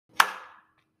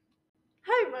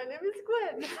my name is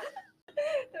Gwen.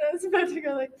 And I was about to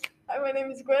go like, hi, my name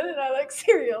is Gwen and I like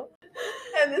cereal.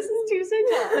 And this is Tuesday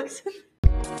Talks.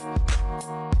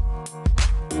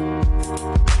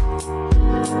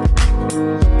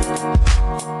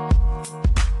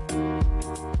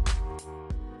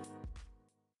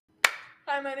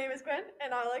 Hi, my name is Gwen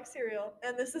and I like cereal.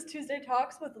 And this is Tuesday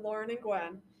Talks with Lauren and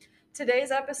Gwen.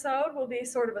 Today's episode will be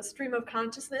sort of a stream of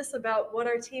consciousness about what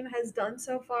our team has done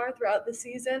so far throughout the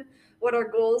season, what our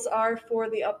goals are for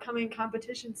the upcoming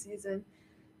competition season.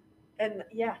 And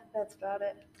yeah, that's about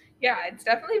it. Yeah, it's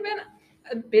definitely been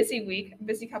a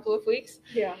busy couple of weeks.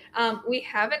 Yeah. We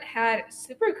haven't had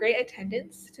super great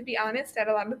attendance, to be honest, at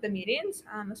a lot of the meetings,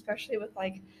 especially with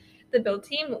like the build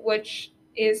team, which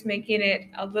is making it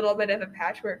a little bit of a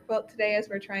patchwork quilt today as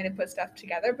we're trying to put stuff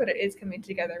together, but it is coming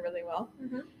together really well.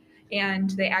 Mm-hmm. And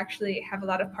they actually have a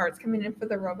lot of parts coming in for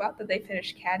the robot that they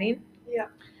finished CADing. Yeah.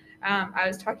 I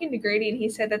was talking to Grady and he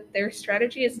said that their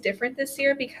strategy is different this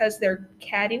year because they're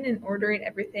CADing and ordering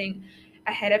everything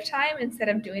ahead of time instead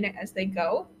of doing it as they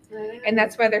go. And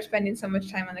that's why they're spending so much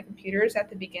time on the computers at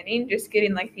the beginning, just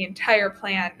getting like the entire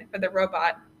plan for the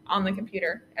robot on the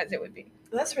computer as it would be.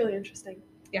 That's really interesting.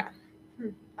 Yeah.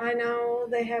 I know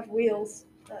they have wheels.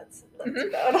 That's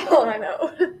about all I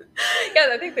know. Yeah,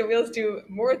 I think the wheels do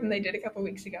more than they did a couple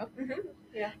weeks ago. Mm-hmm.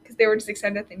 Yeah. Because they were just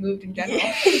excited that they moved in general.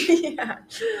 Yeah.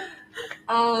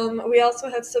 We also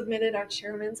have submitted our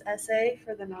chairman's essay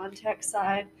for the non-tech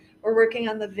side. We're working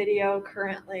on the video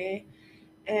currently.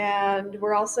 And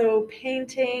we're also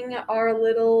painting our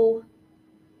little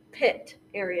pit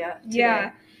area today.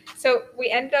 Yeah. So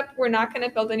we're not going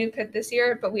to build a new pit this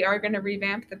year, but we are going to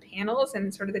revamp the panels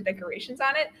and sort of the decorations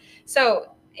on it.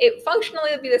 So it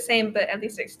functionally will be the same, but at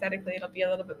least aesthetically it'll be a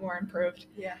little bit more improved.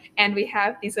 Yeah. And we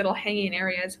have these little hanging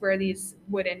areas where these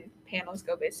wooden panels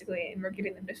go basically, and we're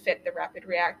getting them to fit the Rapid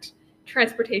React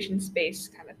transportation space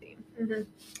kind of theme.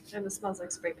 Mm-hmm. And it smells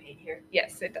like spray paint here.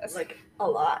 Yes, it does. Like a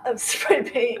lot of spray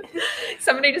paint.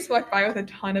 Somebody just walked by with a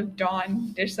ton of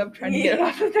Dawn dish soap trying to get it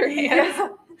off of their hands.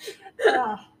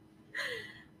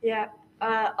 Yeah.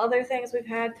 Other things we've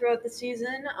had throughout the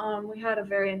season, we had a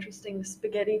very interesting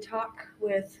spaghetti talk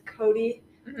with Cody,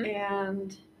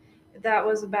 and that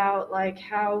was about like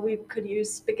how we could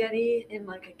use spaghetti in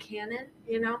like a cannon,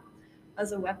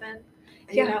 as a weapon.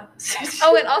 Yeah. You know?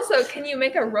 Oh, and also, can you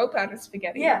make a rope out of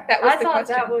spaghetti? Yeah, that was I the thought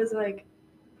question. that was like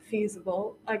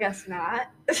feasible. I guess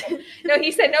not. No,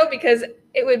 he said no because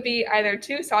it would be either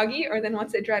too soggy, or then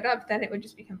once it dried up, then it would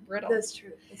just become brittle. That's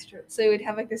true. So you would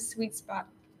have like this sweet spot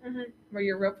where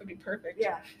your rope would be perfect.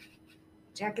 Yeah.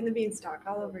 Jack and the Beanstalk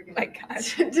all over again. My God.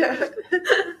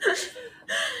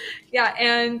 Yeah,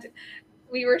 and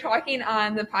we were talking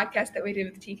on the podcast that we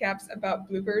did with TCAPS about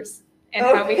bloopers and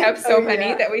how we have so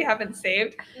many that we haven't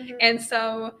saved. And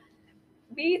so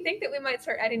we think that we might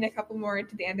start adding a couple more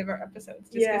to the end of our episodes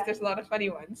just because there's a lot of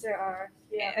funny ones. There are.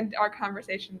 Yeah. And our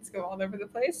conversations go all over the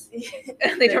place.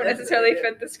 They don't necessarily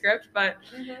fit the script, but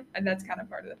and that's kind of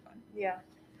part of the fun. Yeah.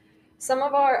 Some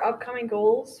of our upcoming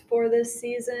goals for this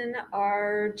season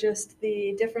are just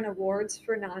the different awards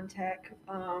for non-tech,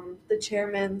 the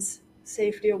chairman's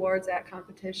safety awards at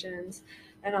competitions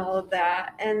and all of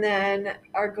that. And then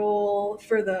our goal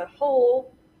for the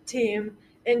whole team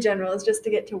in general is just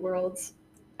to get to Worlds.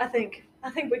 I think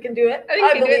we can do it.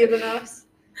 I believe in us.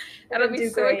 That'll be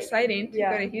so exciting to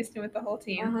go to Houston with the whole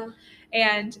team.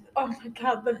 And oh my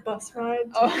God, the bus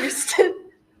ride to Houston.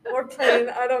 Or plane.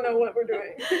 I don't know what we're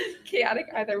doing. Chaotic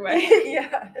either way.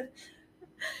 Yeah.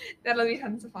 That'll be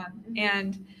tons of fun.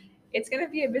 And it's going to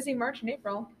be a busy March and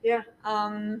April. Yeah.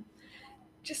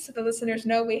 Just so the listeners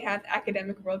know, we have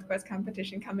Academic World Quest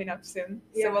competition coming up soon.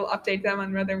 Yeah. So we'll update them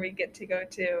on whether we get to go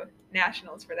to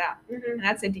nationals for that. And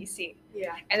that's in DC.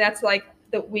 Yeah. And that's like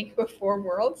the week before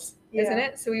Worlds, isn't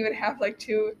it? So we would have like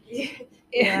two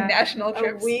national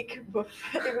trips. A week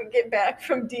before we get back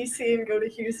from DC and go to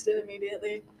Houston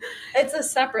immediately. It's a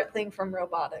separate thing from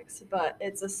robotics, but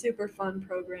it's a super fun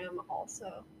program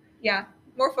also. Yeah.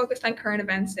 More focused on current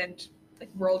events and like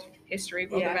world history,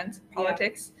 world events,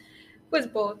 politics. Quiz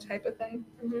bowl type of thing.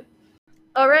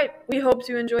 All right. We hope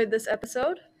you enjoyed this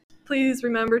episode. Please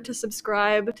remember to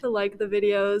subscribe, to like the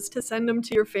videos, to send them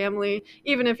to your family,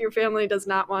 even if your family does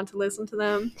not want to listen to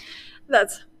them.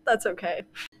 That's okay.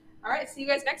 All right. See you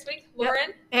guys next week.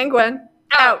 Lauren and Gwen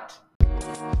out.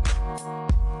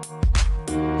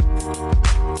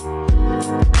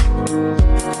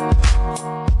 Out.